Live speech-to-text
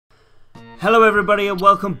Hello everybody and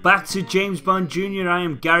welcome back to James Bond Jr. I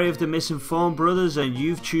am Gary of the Misinformed Brothers and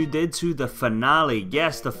you've tuned into the finale.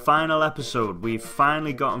 Yes, the final episode. We've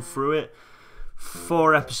finally gotten through it.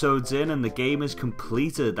 4 episodes in and the game is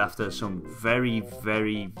completed after some very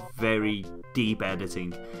deep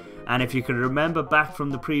editing. And if you can remember back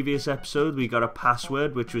from the previous episode, we got a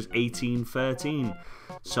password which was 1813.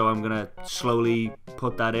 So I'm going to slowly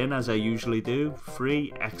put that in as I usually do.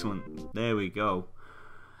 3, excellent. There we go.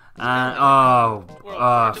 And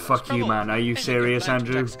fuck you, man. Are you serious,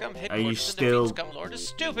 Andrew? Are you still...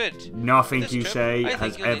 Nothing you say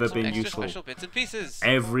has ever been useful.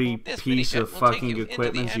 Every piece of fucking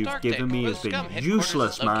equipment you've given me has been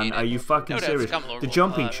useless, man. Are you fucking serious? The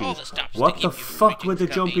jumping shoes. What the fuck were the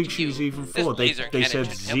jumping shoes even for? They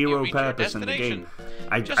said zero purpose in the game.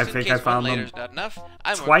 I think I found them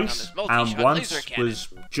twice, and once was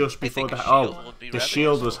just before that. Oh, the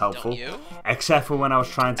shield was helpful, except for when I was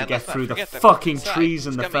trying to get through the fucking trees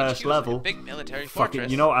in the first level. Fucking,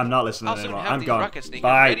 you know what? I'm not listening anymore. I'm gone.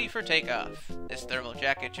 Bye. Ready for takeoff. This thermal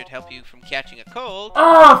jacket should help you from catching a cold.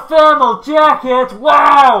 Oh, thermal jacket!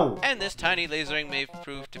 Wow! And this tiny lasering may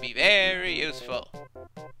prove to be very useful.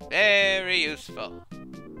 Very useful.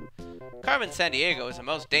 Carmen Sandiego is a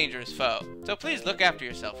most dangerous foe, so please look after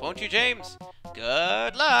yourself, won't you, James?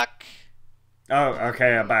 Good luck! Oh,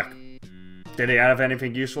 okay, I'm back. Did he have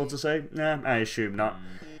anything useful to say? Nah, I assume not.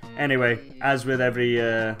 Anyway, as with every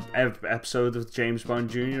episode of James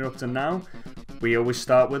Bond Jr. up to now, we always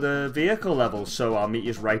start with a vehicle level, so I'll meet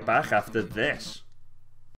you right back after this.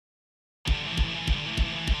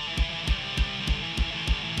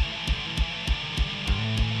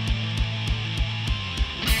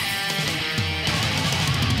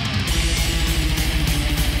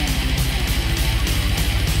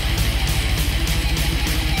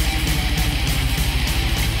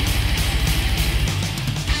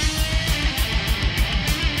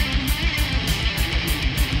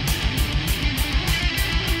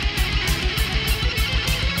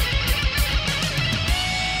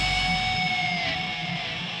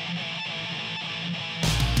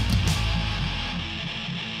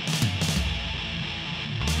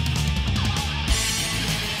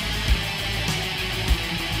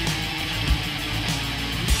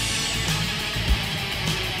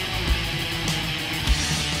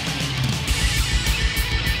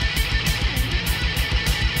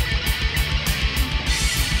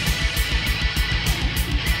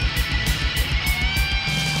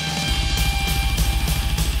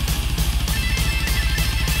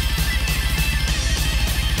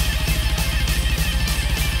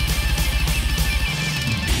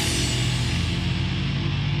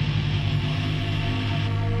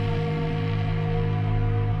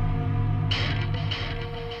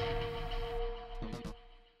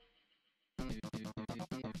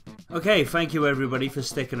 Okay, thank you everybody for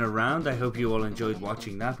sticking around. I hope you all enjoyed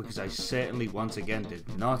watching that because I certainly once again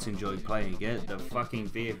did not enjoy playing it. The fucking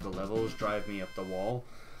vehicle levels drive me up the wall.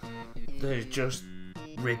 They're just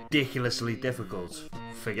ridiculously difficult.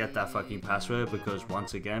 Forget that fucking password because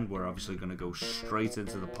once again we're obviously going to go straight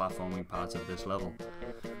into the platforming part of this level,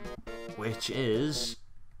 which is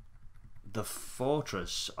the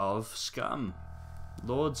Fortress of Scum.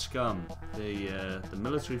 Lord Scum, the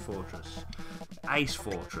military fortress, ice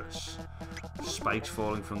fortress, spikes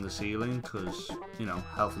falling from the ceiling because, you know,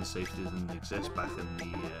 health and safety didn't exist back in the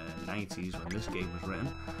 90s when this game was written.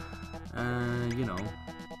 You know,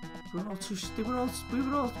 we're all too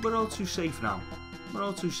safe now. We're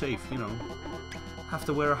all too safe, you know. Have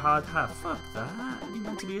to wear a hard hat. Fuck that. You're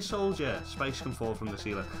meant to be a soldier. Spikes can fall from the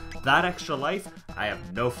ceiling. That extra life, I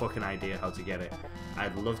have no fucking idea how to get it.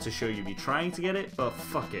 I'd love to show you me trying to get it, but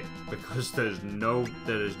fuck it, because there is no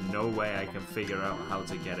way I can figure out how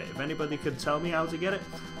to get it. If anybody could tell me how to get it,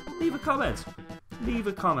 leave a comment. Leave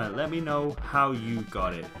a comment. Let me know how you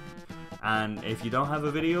got it. And if you don't have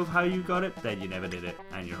a video of how you got it, then you never did it,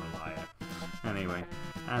 and you're a liar. Anyway,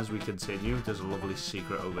 as we continue, there's a lovely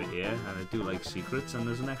secret over here, and I do like secrets, and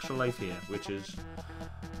there's an extra life here, which is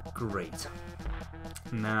great.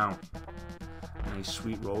 Now, nice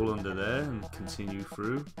sweet roll under there, and continue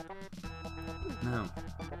through. Now,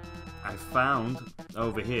 I found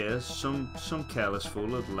over here, some careless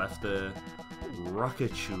fool had left the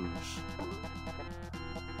rocket shoes,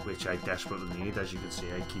 which I desperately need. As you can see,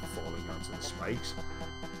 I keep falling onto the spikes.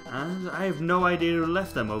 And I have no idea who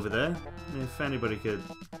left them over there. If anybody could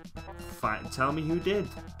tell me who did,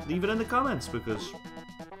 leave it in the comments because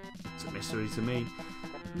it's a mystery to me.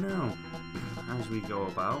 Now, as we go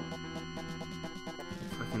about,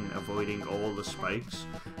 fucking avoiding all the spikes,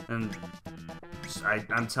 and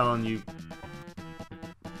I'm telling you,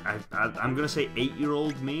 I'm gonna say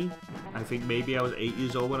 8-year-old me. I think maybe I was 8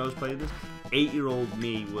 years old when I was playing this. 8-year-old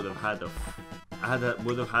me would have had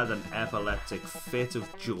an epileptic fit of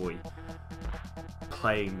joy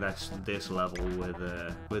playing this level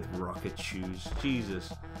with rocket shoes.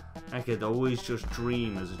 Jesus, I could always just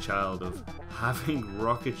dream as a child of having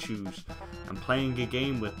rocket shoes and playing a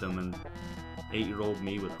game with them, and 8-year-old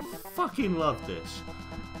me would have fucking loved this.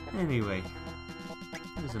 Anyway,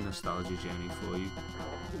 there's a nostalgia journey for you.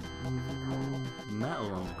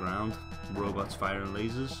 Metal on the ground, robots firing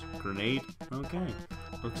lasers, grenade. Okay,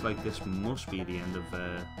 looks like this must be the end of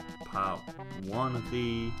part 1 of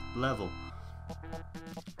the level.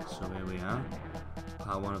 So here we are,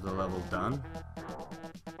 part 1 of the level done.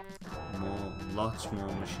 Lots more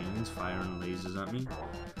machines firing lasers at me.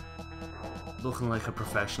 Looking like a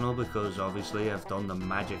professional because obviously I've done the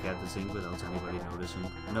magic editing without anybody noticing.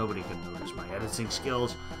 Nobody can notice my editing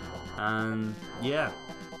skills. And yeah,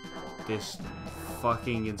 this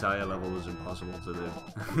fucking entire level was impossible to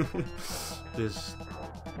do. This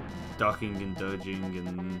ducking and dodging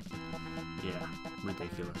and yeah,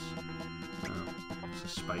 ridiculous. It's a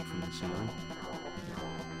spike from the ceiling.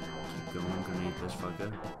 Keep going, grenade this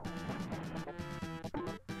fucker.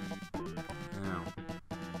 Now,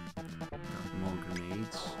 got more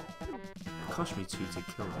grenades. It cost me 2 to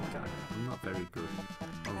kill that guy. I'm not very good,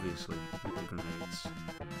 obviously, with the grenades.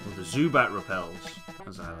 Well, the Zubat repels,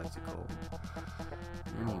 as I like to call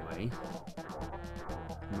them. Anyway,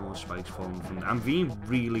 more spikes falling from. I'm being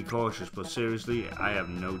really cautious, but seriously, I have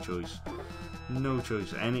no choice. No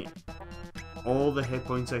choice. All the hit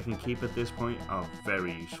points I can keep at this point are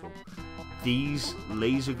very useful. These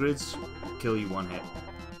laser grids kill you 1 hit.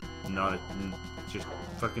 Just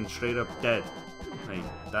fucking straight up dead. Hey,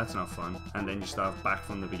 that's not fun. And then you start back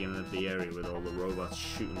from the beginning of the area with all the robots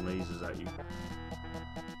shooting lasers at you.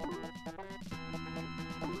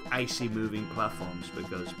 Icy moving platforms,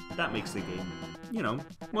 because that makes the game, you know,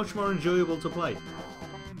 much more enjoyable to play.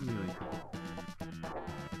 Anyway.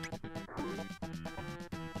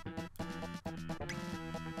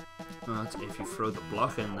 But if you throw the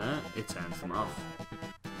block in there, it turns them off.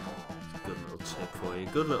 It's a good little tip for you.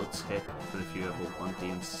 Good little tip for if you ever want the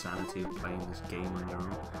insanity of playing this game on your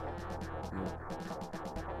own.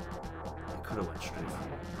 I could have went straight for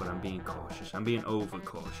it, but I'm being cautious. I'm being over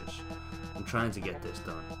cautious. I'm trying to get this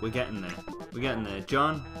done. We're getting there. We're getting there.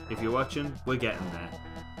 John, if you're watching, we're getting there.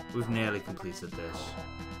 We've nearly completed this.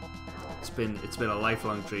 It's been a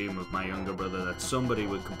lifelong dream of my younger brother that somebody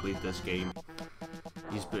would complete this game.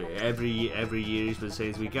 He's been, every year he's been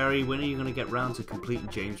saying to me, Gary, when are you going to get round to completing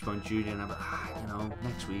James Bond Jr.? And I'm like, you know,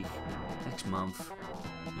 next week, next month.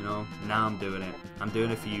 You know, now I'm doing it. I'm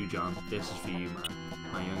doing it for you, John. This is for you, man.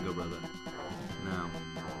 My younger brother. Now,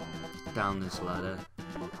 down this ladder.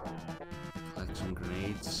 Collect some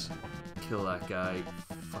grenades. Kill that guy.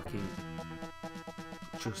 Fucking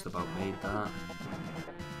just about made that.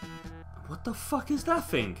 What the fuck is that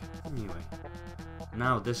thing? Anyway.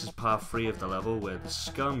 Now this is part 3 of the level where the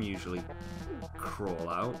scum usually crawl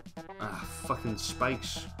out. Fucking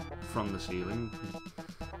spikes from the ceiling.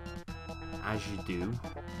 As you do.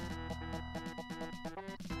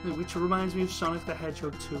 Which reminds me of Sonic the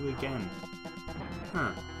Hedgehog 2 again.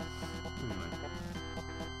 Huh.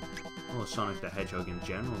 Anyway. Or Sonic the Hedgehog in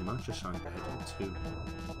general, not just Sonic the Hedgehog 2.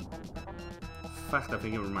 In fact, I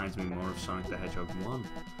think it reminds me more of Sonic the Hedgehog 1.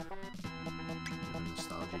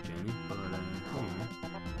 Nostalgia journey, but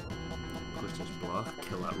push this block,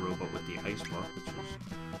 kill that robot with the ice block, which was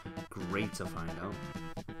great to find out.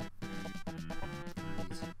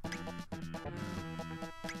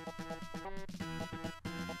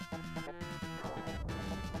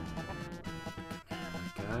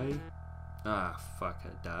 That guy. Fuck, I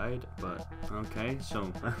died, but okay,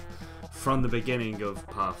 so from the beginning of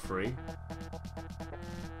part 3.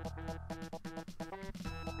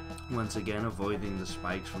 Once again, avoiding the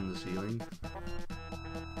spikes from the ceiling. There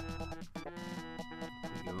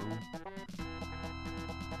we go.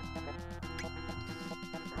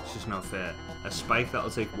 It's just not fair. A spike that'll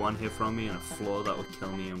take 1 hit from me and a floor that will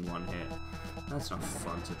kill me in 1 hit. That's not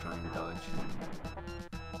fun to try and dodge.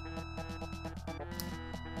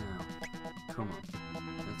 Now, come on.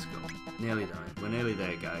 Let's go. Nearly done it. We're nearly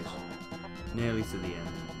there, guys. Nearly to the end.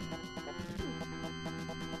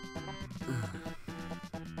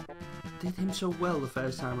 Did him so well the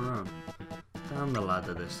first time around. Down the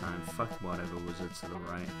ladder this time. Fuck whatever was it to the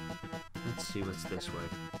right. Let's see what's this way.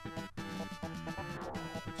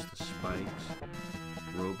 What's the spikes?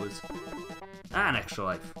 Robots. An extra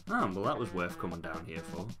life. Oh, well that was worth coming down here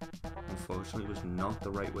for. Unfortunately, it was not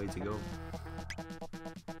the right way to go.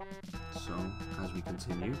 So, as we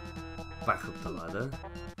continue, back up the ladder.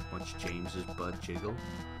 Watch James's butt jiggle.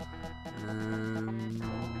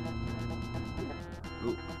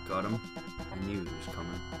 Oh, got him. I knew he was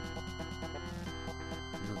coming.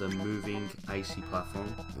 Another moving icy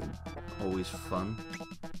platform. Always fun.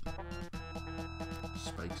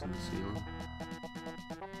 Spikes in the ceiling.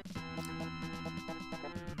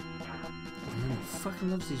 Man, he fucking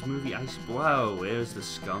loves these movie ice. Wow, there's the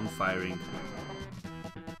scum firing.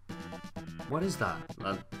 What is that?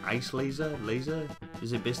 An ice laser? Laser?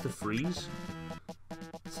 Is it Mr. Freeze?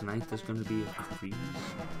 Tonight there's gonna be a freeze?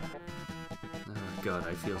 Oh god,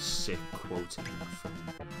 I feel sick quoting that film.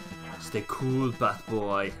 Stay cool, bat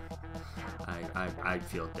boy. I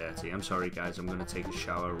feel dirty. I'm sorry guys, I'm gonna take a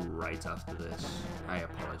shower right after this. I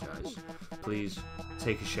apologize. Please,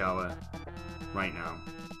 take a shower right now.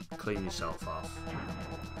 Clean yourself off.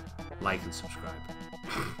 Like and subscribe.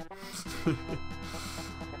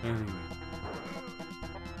 Anyway.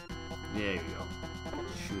 There we go.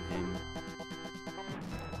 Shoot him.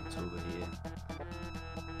 It's over here.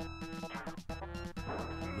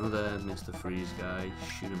 Another Mr. Freeze guy.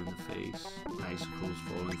 Shoot him in the face. Icicles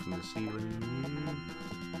falling from the ceiling.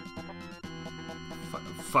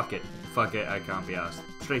 Fuck it. Fuck it. I can't be asked.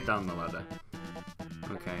 Straight down the ladder.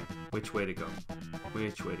 Okay. Which way to go?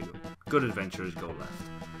 Which way to go? Good adventurers go left.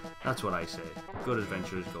 That's what I say. Good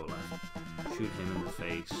adventurers go left. Shoot him in the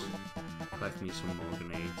face. Collect me some more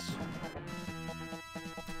grenades.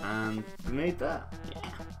 And we made that. Yeah.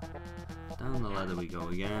 Down the ladder we go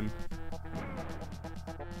again.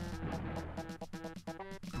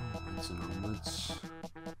 Onwards and onwards.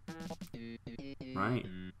 Right.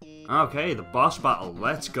 Okay, the boss battle.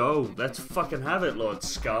 Let's go. Let's fucking have it, Lord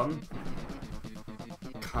Scum.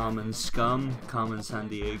 Carmen Scum. Carmen San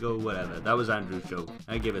Diego. Whatever. That was Andrew's joke.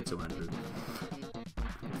 I give it to Andrew.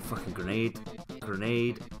 Fucking grenade.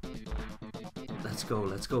 Grenade. Let's go.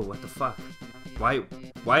 Let's go. What the fuck?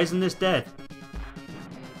 Why isn't this dead?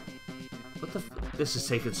 What the this is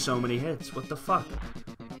taking so many hits. What the fuck?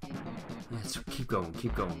 Let's keep going,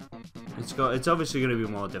 keep going. It's obviously gonna be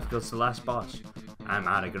more difficult. It's the last boss. I'm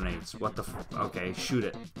out of grenades. What the okay, shoot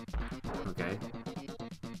it. Okay.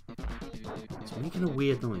 It's making a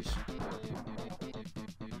weird noise.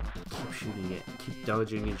 Keep shooting it. Keep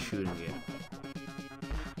dodging and shooting it.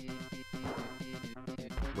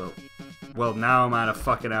 Well, now I'm out of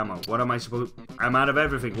fucking ammo. What am I supposed... I'm out of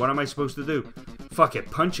everything. What am I supposed to do? Fuck it.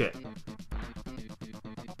 Punch it.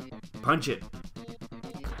 Punch it.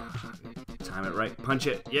 Time it right. Punch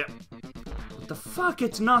it. Yep. What the fuck?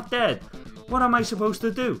 It's not dead. What am I supposed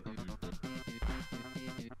to do?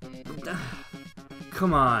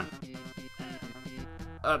 Come on.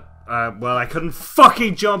 Well, I couldn't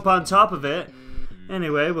fucking jump on top of it.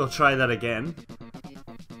 Anyway, we'll try that again.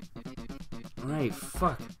 Right,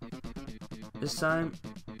 fuck. This time...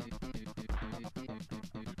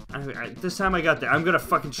 this time I got there. I'm gonna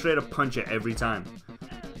fucking straight up punch it every time.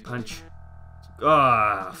 Punch.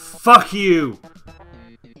 Ah, fuck you!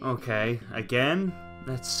 Okay, again?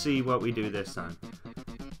 Let's see what we do this time.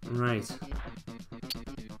 Right.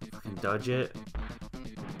 Fucking dodge it.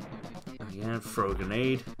 Again, throw a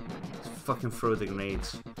grenade. Let's fucking throw the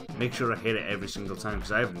grenades. Make sure I hit it every single time,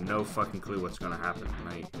 because I have no fucking clue what's gonna happen,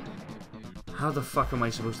 right? How the fuck am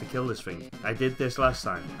I supposed to kill this thing? I did this last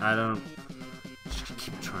time. I don't... Just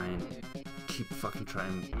keep trying. Keep fucking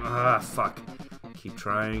trying. Ah, fuck. Keep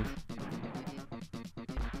trying.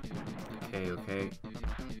 Okay, okay.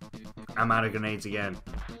 I'm out of grenades again.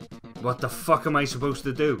 What the fuck am I supposed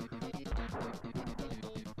to do?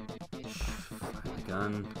 Fire the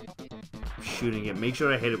gun. Keep shooting it. Make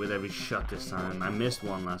sure I hit it with every shot this time. I missed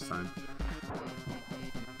one last time.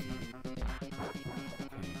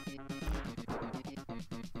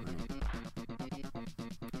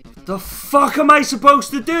 The fuck am I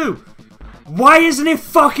supposed to do? Why isn't it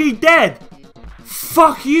fucking dead?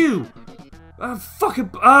 Fuck you! Fuck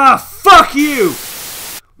you!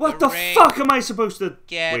 What the fuck am I supposed to...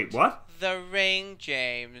 Wait, what? The ring,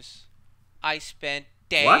 James. I spent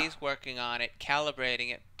days working on it,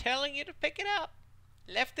 calibrating it, telling you to pick it up.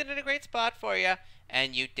 Left it in a great spot for you,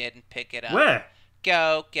 and you didn't pick it up. Where?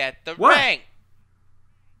 Go get the ring.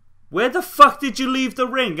 Where the fuck did you leave the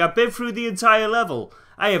ring? I've been through the entire level.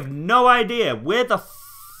 I have no idea. Where the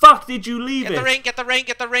fuck did you leave it? Get the ring, get the ring,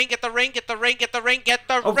 get the ring, get the ring, get the ring, get the ring, get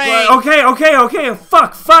the ring. Okay.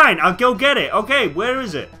 Fuck, fine. I'll go get it. Okay, where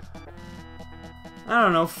is it? I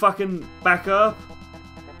don't know. Fucking back up.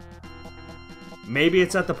 Maybe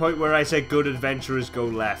it's at the point where I said good adventurers go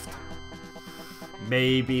left.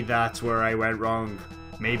 Maybe that's where I went wrong.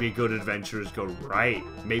 Maybe good adventurers go right.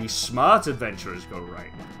 Maybe smart adventurers go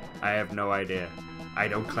right. I have no idea. I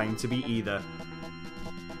don't claim to be either.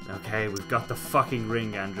 Okay, we've got the fucking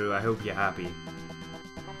ring, Andrew. I hope you're happy.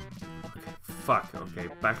 Okay, fuck. Okay,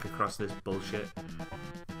 back across this bullshit.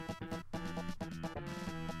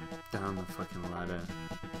 Down the fucking ladder.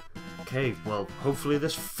 Okay, well, hopefully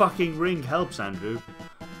this fucking ring helps, Andrew.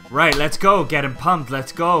 Right, let's go. Get him pumped.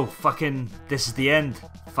 Let's go. Fucking, this is the end.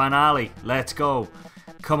 Finale. Let's go.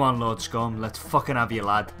 Come on, Lord Scum. Let's fucking have you,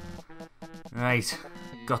 lad. Right.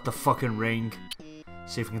 Got the fucking ring.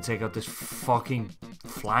 See if we can take out this fucking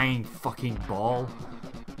flying fucking ball.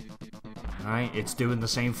 Alright, it's doing the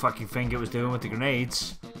same fucking thing it was doing with the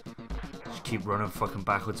grenades. Just keep running fucking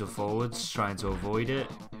backwards and forwards, trying to avoid it.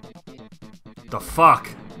 The fuck?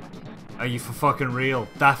 Are you for fucking real?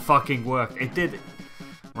 That fucking worked. It did.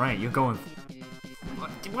 Right, you're going.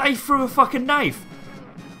 Why threw a fucking knife?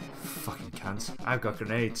 Fucking cunt. I've got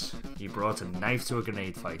grenades. You brought a knife to a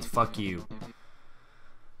grenade fight. Fuck you.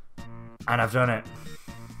 And I've done it.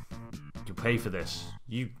 You pay for this.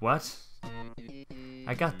 You what?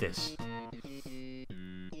 I got this.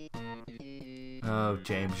 Oh,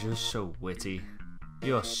 James, you're so witty.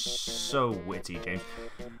 You're so witty, James.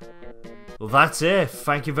 Well, that's it.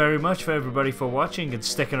 Thank you very much for everybody for watching and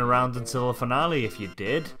sticking around until the finale if you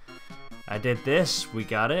did. I did this. We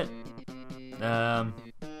got it.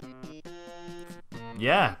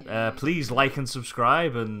 Yeah, please like and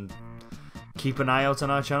subscribe and keep an eye out on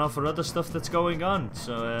our channel for other stuff that's going on.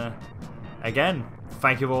 So, again,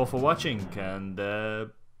 thank you all for watching and,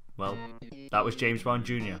 well, that was James Bond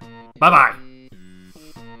Jr. Bye-bye!